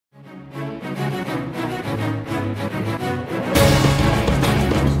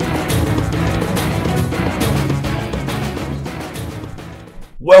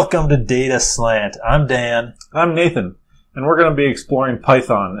Welcome to Data Slant. I'm Dan. I'm Nathan, and we're going to be exploring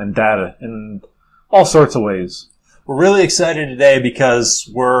Python and data in all sorts of ways. We're really excited today because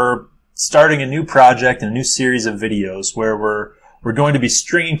we're starting a new project and a new series of videos where we're going to be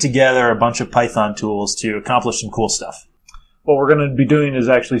stringing together a bunch of Python tools to accomplish some cool stuff. What we're going to be doing is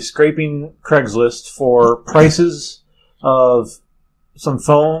actually scraping Craigslist for prices of some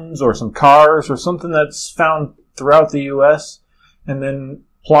phones or some cars or something that's found throughout the U.S., and then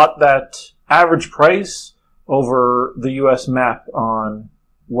plot that average price over the U.S. map on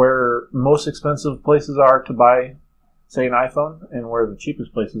where most expensive places are to buy, say, an iPhone, and where the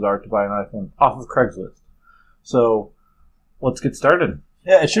cheapest places are to buy an iPhone off of Craigslist. So let's get started.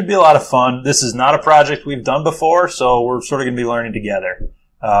 Yeah, it should be a lot of fun. This is not a project we've done before, so we're sort of going to be learning together.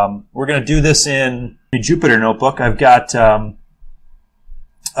 We're going to do this in a Jupyter Notebook. I've got a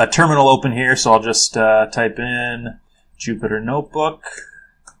terminal open here, so I'll just type in Jupyter Notebook.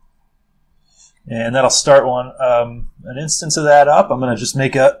 And that'll start an instance of that up. I'm going to just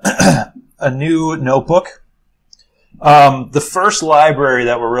make a new notebook. The first library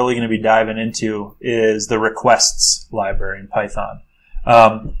that we're really going to be diving into is the requests library in Python.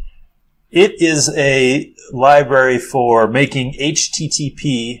 It is a library for making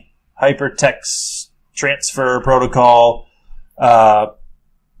HTTP, Hypertext Transfer Protocol,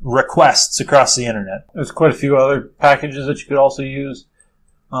 requests across the internet. There's quite a few other packages that you could also use.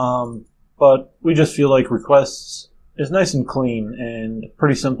 But we just feel like requests is nice and clean and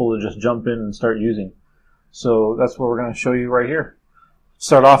pretty simple to just jump in and start using. So that's what we're going to show you right here.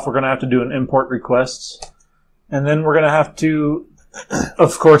 Start off, we're going to have to do an import requests. And then we're going to have to,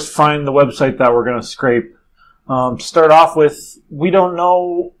 of course, find the website that we're going to scrape. To start off with, we don't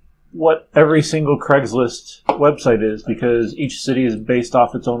know what every single Craigslist website is because each city is based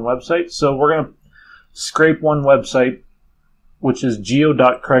off its own website. So we're going to scrape one website, which is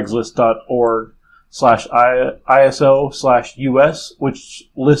geo.craigslist.org/ISO/US, which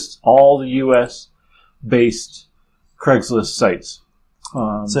lists all the US-based Craigslist sites.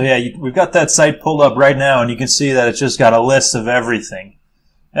 So yeah, we've got that site pulled up right now, and you can see that it's just got a list of everything.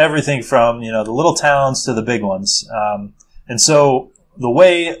 Everything from, the little towns to the big ones. And so the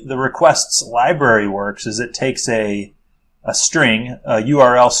way the requests library works is it takes a string, a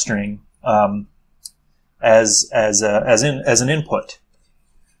URL string, as an input.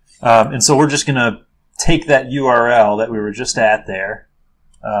 And so we're just going to take that URL that we were just at there,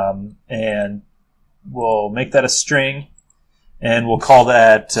 and we'll make that a string, and we'll call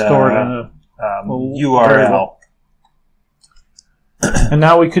that stored in a URL. And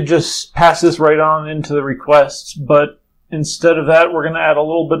now we could just pass this right on into the requests, but instead of that, we're going to add a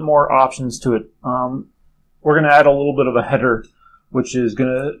little bit more options to it. We're going to add a little bit of a header, which is going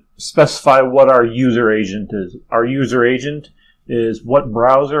to specify what our user agent is. Our user agent is what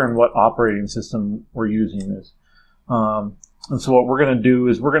browser and what operating system we're using this. And so what we're going to do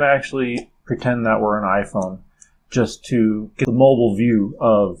is we're going to actually pretend that we're an iPhone just to get the mobile view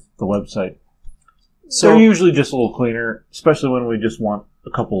of the website. So they're usually just a little cleaner, especially when we just want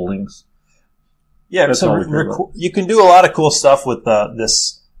a couple of links. Yeah, That's so you can do a lot of cool stuff with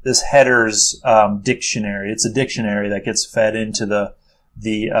this headers dictionary. It's a dictionary that gets fed into the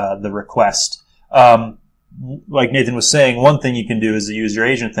request. Like Nathan was saying, one thing you can do is the user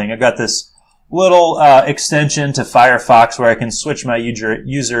agent thing. I've got this little extension to Firefox where I can switch my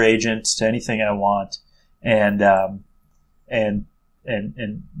user agent to anything I want, and the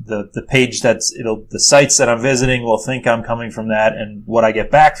page the sites that I'm visiting will think I'm coming from that, and what I get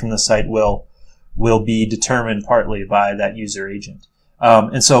back from the site will be determined partly by that user agent.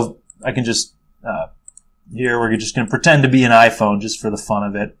 And so I can just, here we're just going to pretend to be an iPhone just for the fun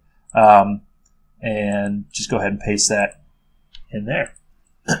of it. And just go ahead and paste that in there.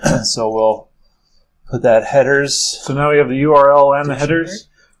 So we'll put that headers. So now we have the URL and the headers.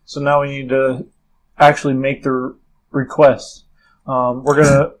 So now we need to actually make the request. We're going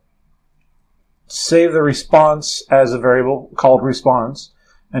to save the response as a variable called response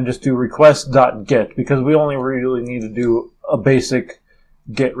and just do request.get because we only really need to do a basic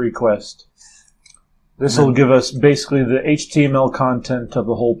get request. This will give us basically the HTML content of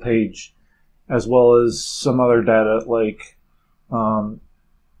the whole page, as well as some other data like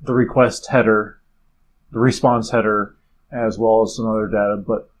the request header, the response header, as well as some other data.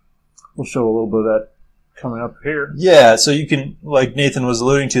 But we'll show a little bit of that coming up here. Yeah, so you can, like Nathan was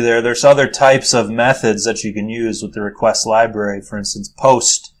alluding to there's other types of methods that you can use with the request library. For instance,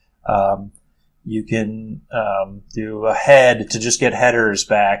 post. You can do a head to just get headers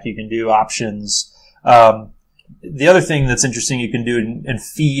back. You can do options. The other thing that's interesting you can do and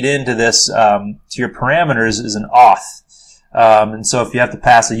feed into this to your parameters is an auth. And so if you have to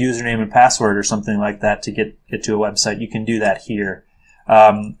pass a username and password or something like that to get to a website, you can do that here.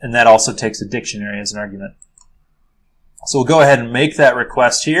 And that also takes a dictionary as an argument. So we'll go ahead and make that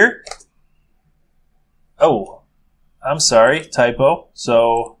request here. Oh, I'm sorry, typo.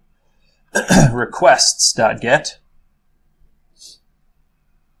 So requests.get.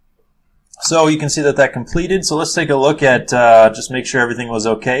 So you can see that completed. So let's take a look at, just make sure everything was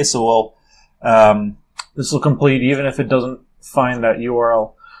okay. So we'll, this will complete even if it doesn't find that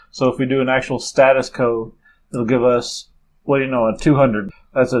URL. So if we do an actual status code, it'll give us, what do you know, a 200.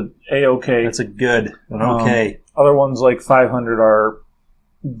 That's a A-OK. That's a good, an okay. Other ones like 500 are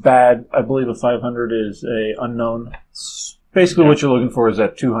bad. I believe a 500 is a unknown. Basically, what you're looking for is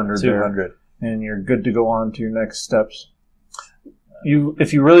that 200 there, and you're good to go on to your next steps.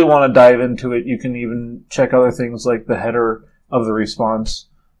 If you really want to dive into it, you can even check other things like the header of the response.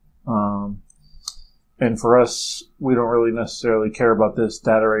 And for us, we don't really necessarily care about this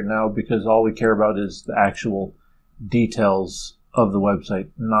data right now because all we care about is the actual details of the website,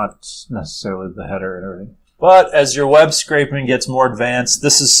 not necessarily the header and everything. But as your web scraping gets more advanced,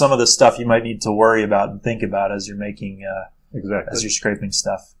 this is some of the stuff you might need to worry about and think about as you're making, as you're scraping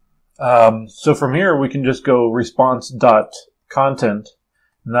stuff. So from here, we can just go response.content,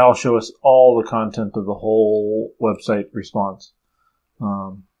 and that'll show us all the content of the whole website response.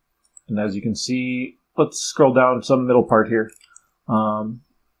 And as you can see, let's scroll down some middle part here.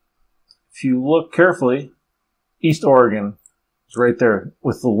 If you look carefully, East Oregon is right there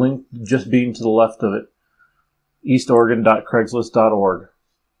with the link just being to the left of it. eastoregon.craigslist.org.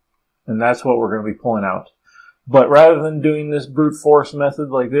 And that's what we're going to be pulling out. But rather than doing this brute force method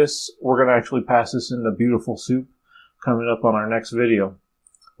like this, we're going to actually pass this into Beautiful Soup coming up on our next video,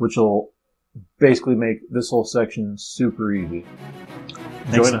 which will basically make this whole section super easy.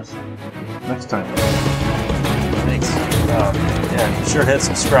 Join us next time. Thanks. Yeah, be sure to hit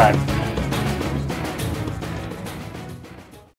subscribe.